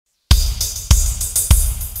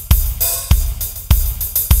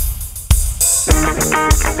I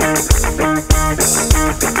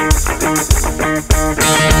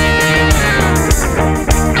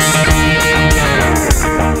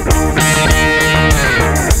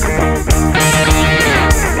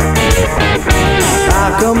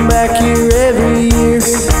come back here every year.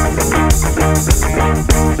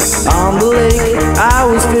 On the lake, I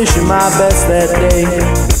was fishing my best that day.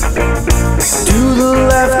 To the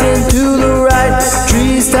left and to the right,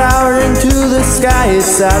 trees towering to the sky,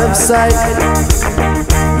 it's out of sight.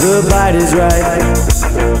 The bite is right.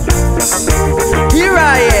 Here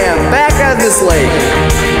I am, back at this lake,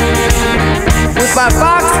 with my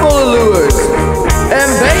box full of lures. And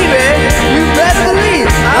baby, you better believe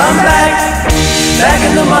I'm back, back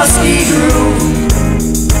in the Musky Groove.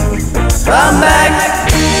 I'm back,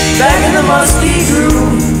 back in the Musky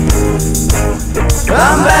Groove.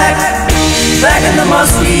 I'm back, back in the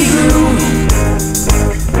Musky Groove.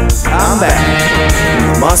 I'm back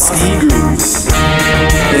in the Musky Groove.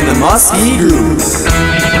 In the Musky Groove.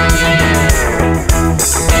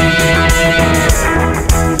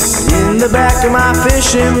 In the back of my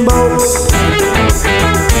fishing boat,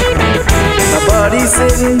 my buddy's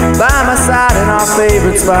sitting by my side in our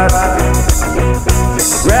favorite spot.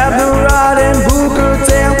 Grab the rod and book her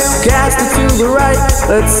tail, cast it to the right,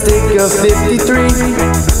 let's stick a 53.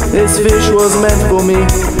 This fish was meant for me.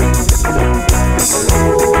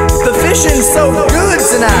 The fishing's so good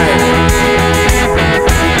tonight,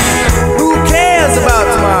 who cares about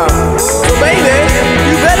tomorrow? So baby,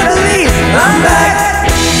 you better believe I'm back,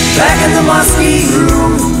 back in the Musky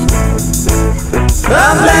Groove.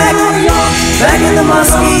 I'm back, back in the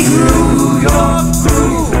Musky Groove.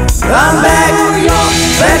 I'm back,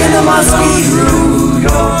 back in the Musky Groove.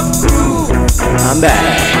 I'm back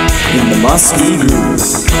in the Musky Groove.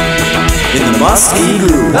 In the Musky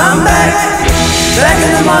Groove. I'm back, back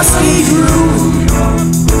in the Musky Groove.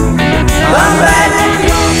 I'm back,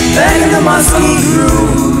 back in the Musky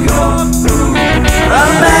Groove.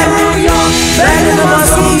 I'm back, back in the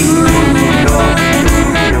Musky Groove.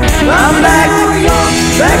 I'm back,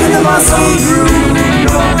 back in the Musky Groove.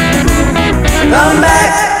 I'm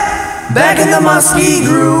back in the Musky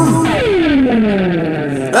Groove.